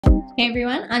Hey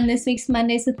everyone, on this week's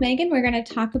Mondays with Megan, we're going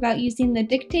to talk about using the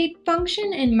dictate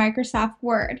function in Microsoft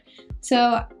Word.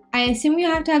 So I assume you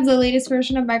have to have the latest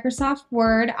version of Microsoft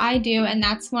Word. I do, and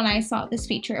that's when I saw this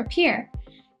feature appear.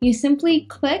 You simply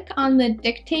click on the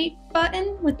dictate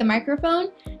button with the microphone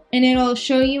and it'll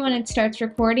show you when it starts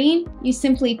recording. You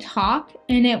simply talk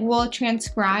and it will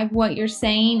transcribe what you're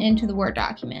saying into the Word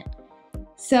document.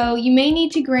 So you may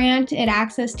need to grant it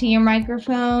access to your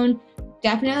microphone.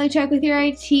 Definitely check with your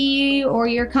IT or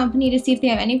your company to see if they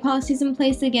have any policies in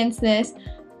place against this.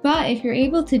 But if you're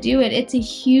able to do it, it's a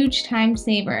huge time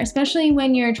saver, especially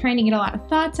when you're trying to get a lot of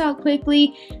thoughts out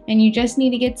quickly and you just need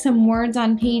to get some words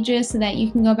on pages so that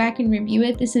you can go back and review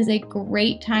it. This is a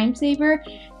great time saver.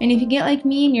 And if you get like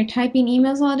me and you're typing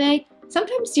emails all day,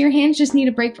 sometimes your hands just need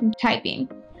a break from typing.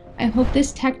 I hope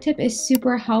this tech tip is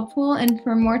super helpful, and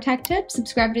for more tech tips,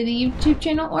 subscribe to the YouTube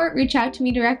channel or reach out to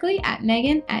me directly at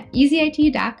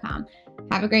megan@easyit.com.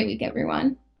 Have a great week,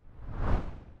 everyone.